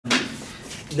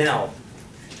Now,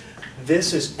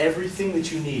 this is everything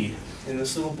that you need in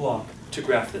this little block to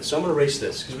graph this. So I'm going to erase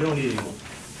this because we don't need it anymore.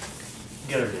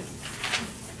 Get everything.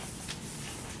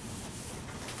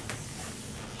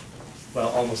 Well,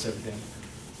 almost everything.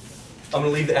 I'm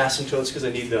going to leave the asymptotes because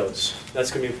I need those.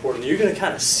 That's going to be important. You're going to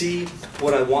kind of see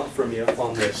what I want from you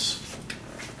on this.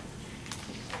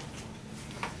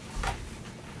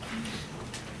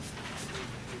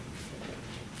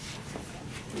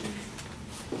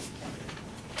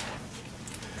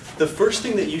 The first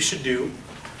thing that you should do,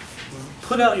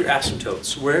 put out your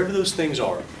asymptotes, wherever those things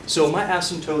are. So my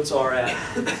asymptotes are at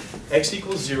x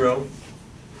equals 0,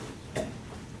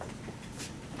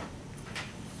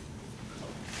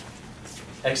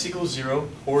 x equals 0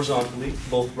 horizontally,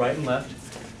 both right and left,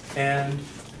 and,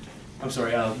 I'm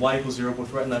sorry, y equals 0,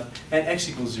 both right and left, and x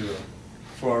equals 0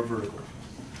 for our vertical.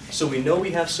 So we know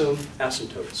we have some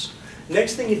asymptotes.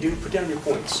 Next thing you do, put down your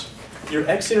points. Your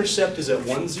x-intercept is at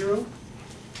 1, 0,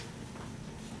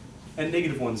 and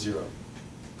negative 1, 0.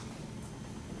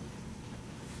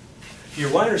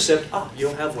 Your y-intercept, you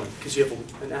don't have one because you have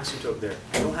an asymptote there.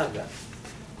 You don't have that.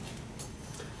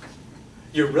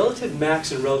 Your relative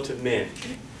max and relative min.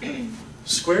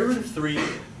 Square root of 3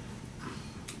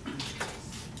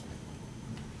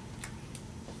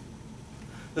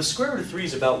 the square root of 3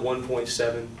 is about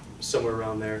 1.7, somewhere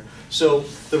around there. So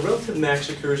the relative max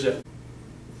occurs at...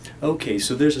 Okay,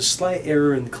 so there's a slight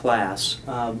error in class.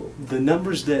 The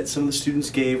numbers that some of the students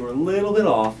gave were a little bit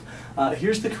off.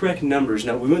 Here's the correct numbers.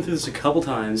 Now, we went through this a couple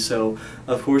times, so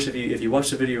of course if you watch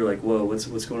the video you're like, whoa,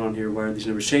 what's going on here? Why are these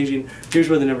numbers changing? Here's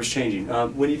where the number's changing.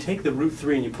 When you take the root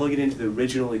 3 and you plug it into the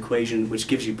original equation, which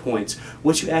gives you points,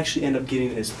 what you actually end up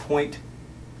getting is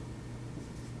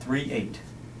 0.38.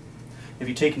 If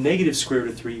you take negative square root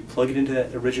of 3, plug it into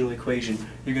that original equation,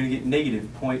 you're going to get negative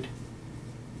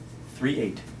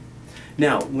 0.38.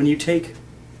 Now, when you take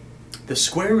the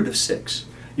square root of 6,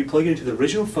 you plug it into the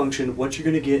original function, what you're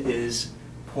going to get is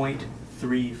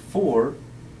 0.34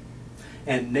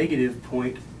 and negative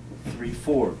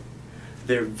 0.34.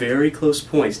 They're very close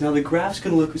points. Now the graph's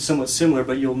going to look somewhat similar,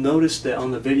 but you'll notice that on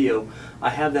the video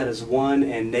I have that as 1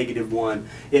 and negative 1.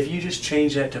 If you just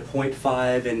change that to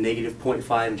 0.5 and negative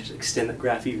 0.5 and just extend that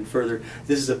graph even further,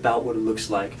 this is about what it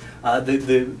looks like.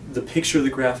 The picture of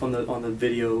the graph on the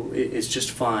video is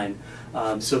just fine.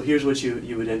 So here's what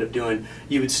you would end up doing.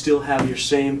 You would still have your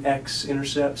same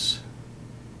x-intercepts.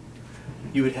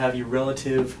 You would have your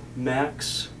relative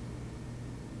max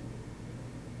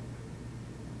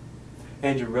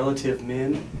and your relative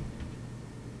min.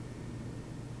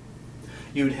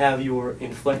 You would have your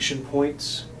inflection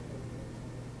points.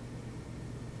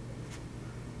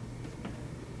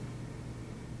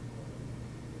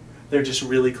 They're just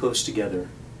really close together.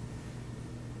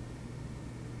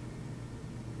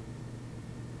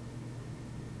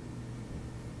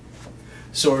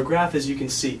 So our graph, as you can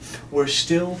see, we're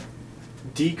still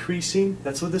decreasing.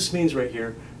 That's what this means right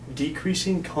here.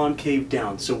 Decreasing concave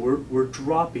down. So we're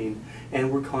dropping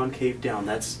and we're concave down.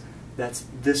 That's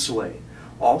this way.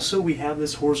 Also, we have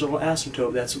this horizontal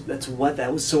asymptote. That's what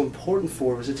that was so important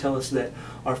for, was to tell us that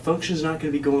our function is not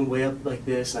going to be going way up like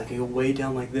this, not going to go way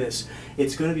down like this.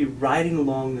 It's going to be riding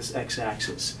along this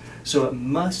x-axis. So it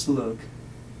must look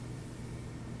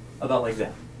about like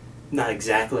that. Not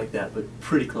exactly like that, but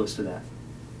pretty close to that.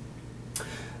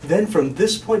 Then from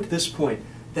this point to this point,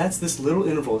 that's this little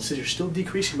interval. It says you're still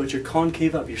decreasing, but you're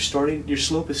concave up. Your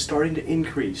slope is starting to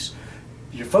increase.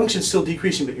 Your function's still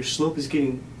decreasing, but your slope is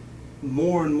getting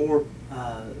more and more,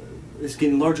 it's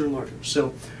getting larger and larger.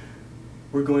 So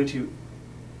we're going to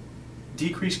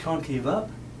decrease concave up,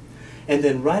 and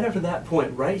then right after that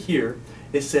point, right here,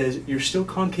 it says you're still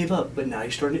concave up, but now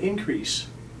you're starting to increase.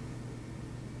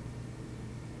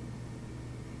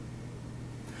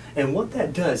 And what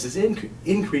that does is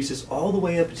increases all the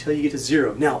way up until you get to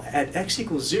 0. Now, at x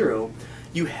equals 0,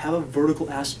 you have a vertical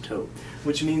asymptote,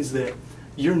 which means that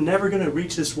you're never going to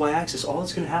reach this y-axis. All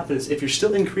that's going to happen is, if you're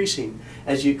still increasing,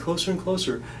 as you get closer and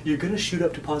closer, you're going to shoot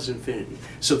up to positive infinity.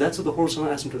 So that's what the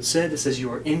horizontal asymptote said. It says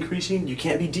you are increasing. You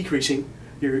can't be decreasing.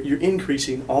 You're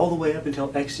increasing all the way up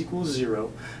until x equals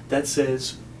 0. That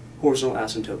says horizontal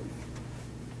asymptote.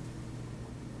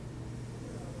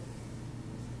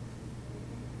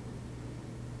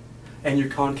 And you're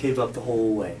concave up the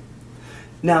whole way.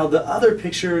 Now the other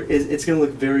picture is, it's going to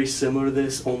look very similar to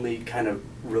this, only kind of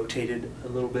rotated a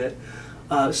little bit.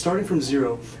 Starting from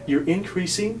 0, you're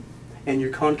increasing and you're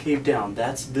concave down.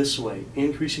 That's this way,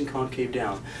 increasing, concave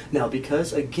down. Now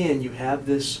because again you have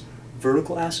this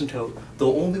vertical asymptote, the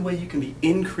only way you can be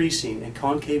increasing and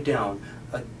concave down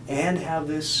and have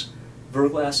this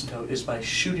vertical asymptote is by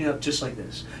shooting up just like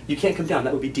this. You can't come down,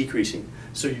 that would be decreasing.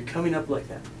 So you're coming up like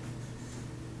that.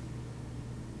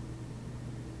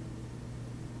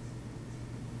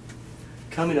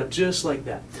 Coming up just like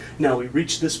that. Now we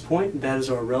reach this point, that is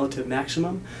our relative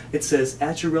maximum. It says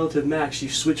at your relative max you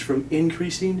switch from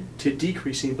increasing to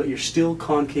decreasing, but you're still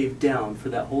concave down for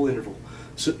that whole interval.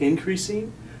 So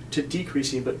increasing to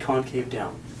decreasing, but concave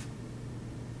down.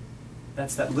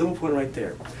 That's that little point right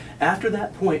there. After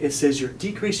that point, it says you're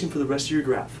decreasing for the rest of your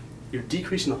graph. You're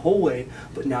decreasing the whole way,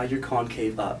 but now you're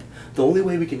concave up. The only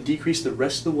way we can decrease the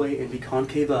rest of the way and be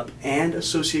concave up and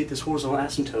associate this horizontal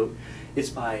asymptote is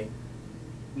by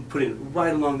putting it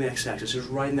right along the x-axis, just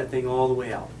riding that thing all the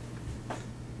way out.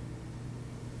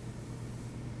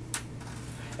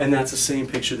 And that's the same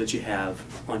picture that you have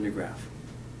on your graph.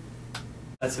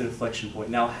 That's an inflection point.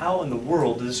 Now, how in the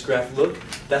world does this graph look?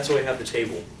 That's why I have the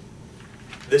table.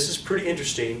 This is pretty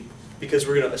interesting because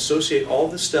we're going to associate all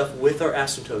this stuff with our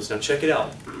asymptotes. Now check it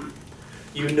out.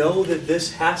 You know that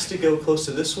this has to go close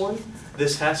to this one,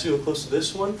 this has to go close to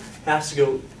this one, has to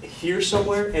go here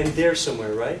somewhere and there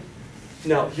somewhere, right?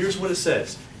 Now here's what it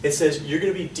says. It says you're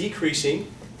going to be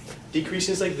decreasing.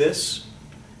 Decreasing is like this,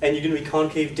 and you're going to be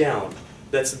concave down.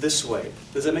 That's this way.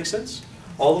 Does that make sense?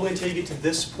 All the way until you get to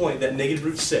this point, that negative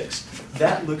root 6.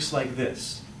 That looks like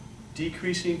this.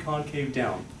 Decreasing, concave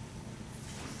down.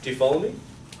 Do you follow me?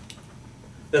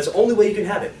 That's the only way you can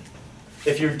have it.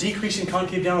 If you're decreasing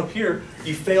concave down up here,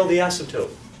 you fail the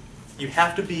asymptote. You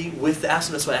have to be with the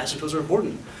asymptote. That's why asymptotes are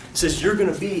important. It says you're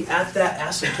going to be at that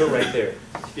asymptote right there.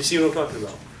 You see what I'm talking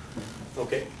about?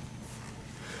 Okay.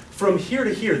 From here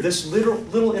to here, this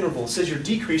little interval says you're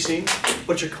decreasing,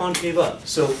 but you're concave up.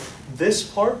 So this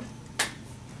part,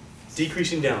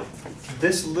 decreasing down.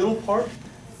 This little part,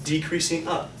 decreasing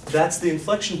up. That's the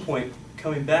inflection point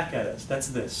coming back at us. That's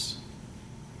this.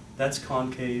 That's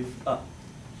concave up.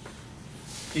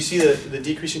 You see the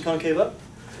decreasing concave up?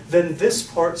 Then this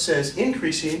part says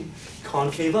increasing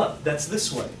concave up. That's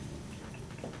this way.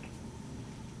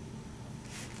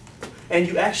 And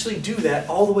you actually do that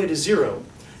all the way to 0.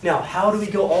 Now, how do we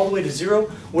go all the way to 0?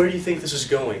 Where do you think this is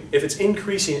going? If it's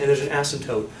increasing and there's an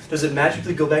asymptote, does it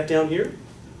magically go back down here?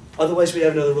 Otherwise, we'd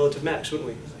have another relative max, wouldn't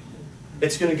we?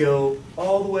 It's going to go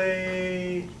all the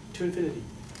way to infinity.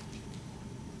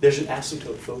 There's an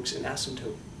asymptote, folks, an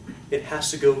asymptote. It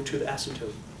has to go to the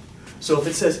asymptote. So if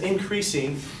it says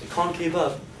increasing, concave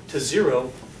up to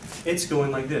 0, it's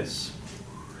going like this.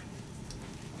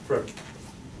 Forever.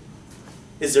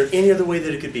 Is there any other way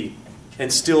that it could be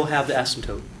and still have the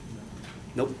asymptote?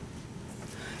 Nope.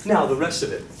 Now the rest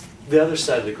of it, the other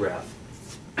side of the graph.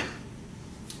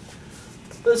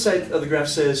 The other side of the graph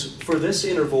says for this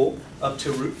interval up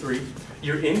to root 3,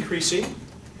 you're increasing,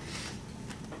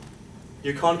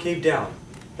 you're concave down.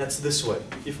 That's this way.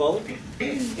 You follow?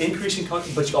 Increasing,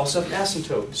 but you also have an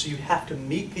asymptote, so you have to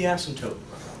meet the asymptote.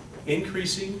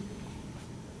 Increasing,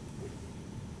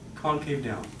 concave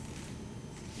down.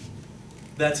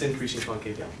 That's increasing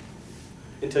concave down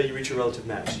until you reach a relative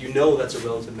max. You know that's a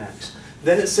relative max.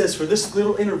 Then it says for this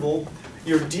little interval,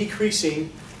 you're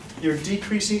decreasing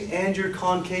and you're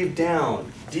concave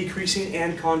down. Decreasing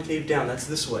and concave down. That's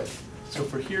this way. So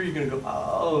for here, you're going to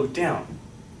go, down.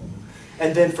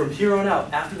 And then from here on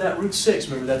out, after that root 6,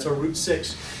 remember that's our root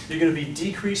 6, you're going to be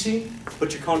decreasing,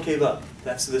 but you're concave up.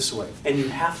 That's this way. And you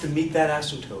have to meet that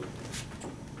asymptote.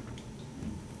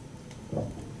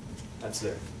 That's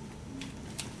there.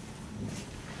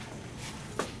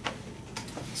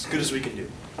 As good as we can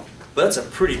do. But that's a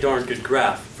pretty darn good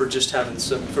graph for just having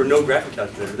for no graphic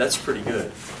calculator. That's pretty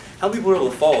good. How many people are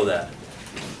able to follow that?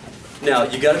 Now,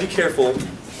 you got to be careful.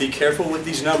 Be careful with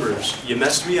these numbers. You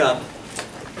messed me up.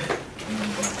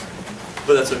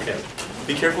 But that's okay.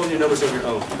 Be careful with your numbers on your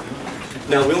own.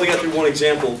 Now, we only got through one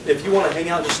example. If you want to hang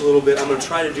out just a little bit, I'm going to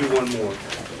try to do one more.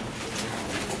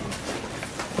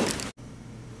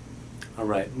 All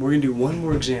right, we're going to do one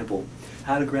more example.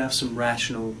 How to graph some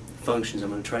rational functions. I'm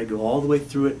going to try to go all the way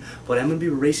through it, but I'm going to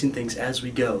be erasing things as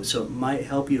we go. So it might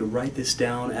help you to write this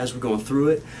down as we're going through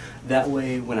it. That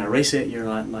way, when I erase it, you're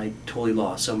not like totally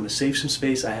lost. So I'm going to save some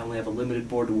space. I only have a limited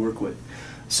board to work with.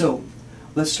 So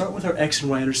let's start with our x and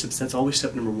y intercepts. That's always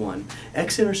step number 1.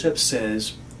 X-intercept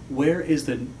says, where is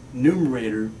the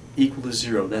numerator equal to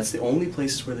 0? That's the only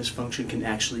places where this function can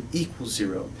actually equal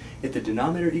 0. If the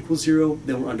denominator equals 0,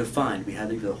 then we're undefined. We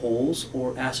have either wholes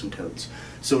or asymptotes.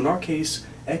 So in our case,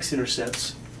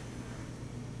 x-intercepts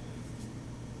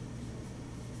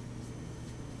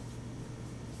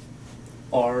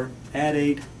are add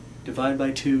 8, divide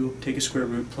by 2, take a square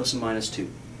root, plus and minus 2.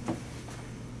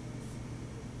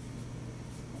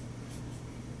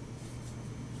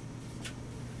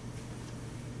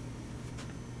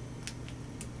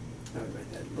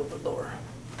 little bit lower.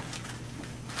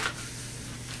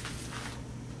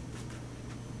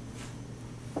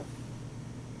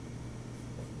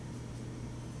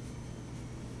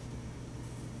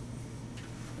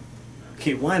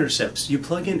 Okay, y-intercepts. You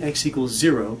plug in x equals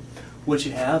 0. What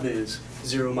you have is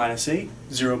 0 minus 8,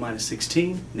 0 minus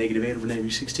 16, negative 8 over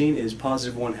negative 16 is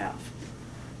positive 1/2.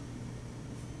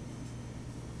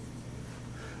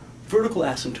 Vertical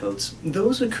asymptotes,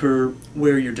 those occur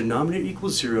where your denominator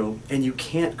equals 0 and you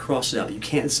can't cross it out, you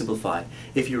can't simplify.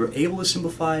 If you were able to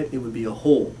simplify, it would be a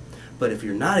whole. But if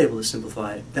you're not able to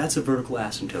simplify, that's a vertical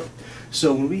asymptote.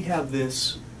 So when we have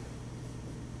this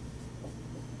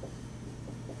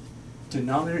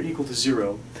denominator equal to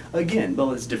 0, again,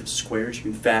 well, it's different squares. You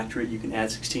can factor it, you can add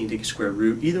 16, take a square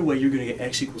root. Either way, you're going to get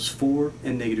x equals 4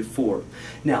 and negative 4.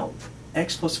 Now,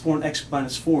 x plus 4 and x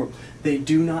minus 4, they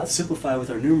do not simplify with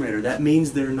our numerator. That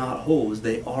means they're not wholes.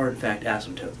 They are, in fact,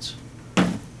 asymptotes.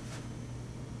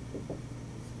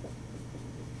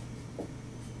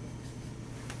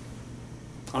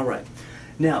 All right.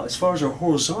 Now, as far as our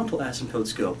horizontal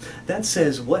asymptotes go, that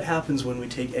says what happens when we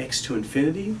take x to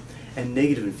infinity and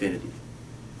negative infinity.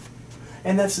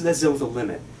 And that's dealt with a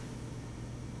limit.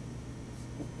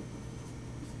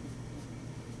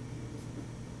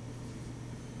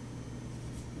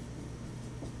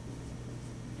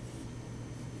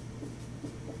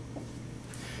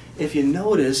 If you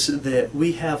notice that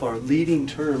we have our leading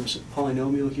terms,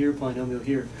 polynomial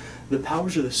here, the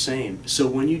powers are the same. So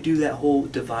when you do that whole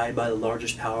divide by the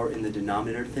largest power in the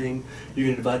denominator thing, you're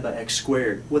going to divide by x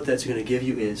squared. What that's going to give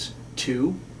you is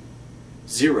 2,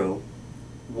 0,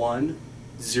 1,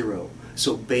 0.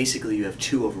 So basically you have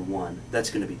 2 over 1.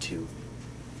 That's going to be 2.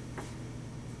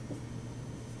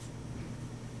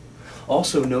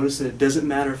 Also notice that it doesn't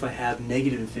matter if I have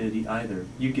negative infinity either.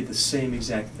 You get the same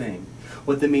exact thing.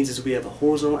 What that means is we have a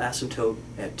horizontal asymptote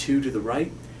at 2 to the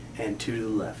right and 2 to the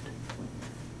left.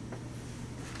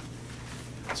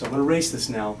 So I'm going to erase this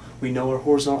now. We know our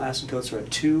horizontal asymptotes are at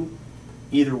 2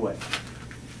 either way.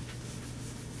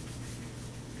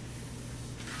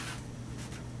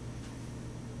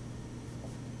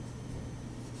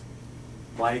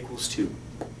 Y equals 2.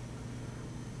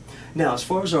 Now, as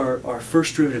far as our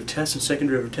first derivative test and second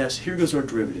derivative test, here goes our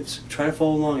derivatives. Try to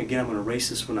follow along. Again, I'm going to erase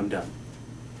this when I'm done.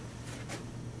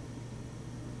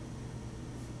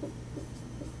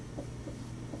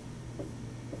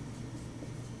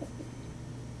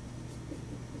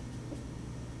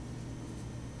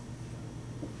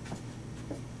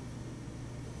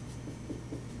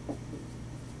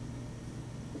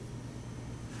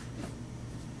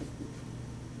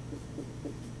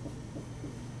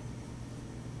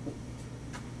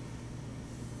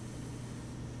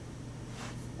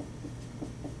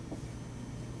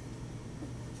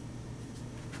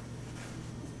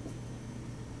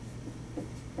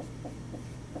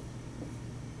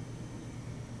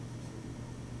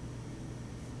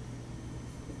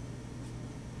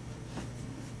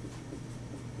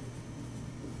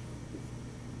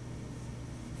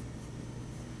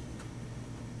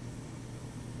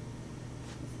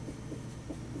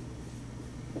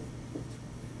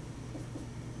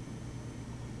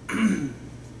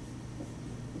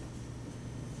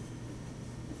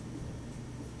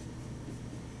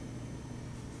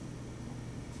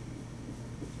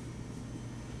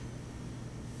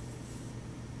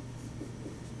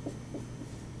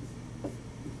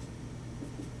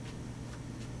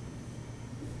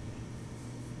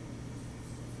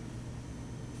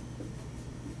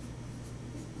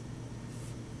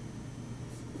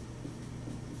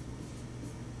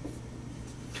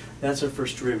 That's our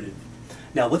first derivative.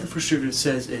 Now, what the first derivative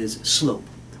says is slope.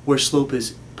 Where slope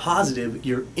is positive,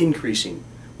 you're increasing.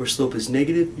 Where slope is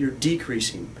negative, you're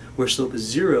decreasing. Where slope is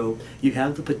 0, you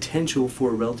have the potential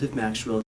for a relative max, relative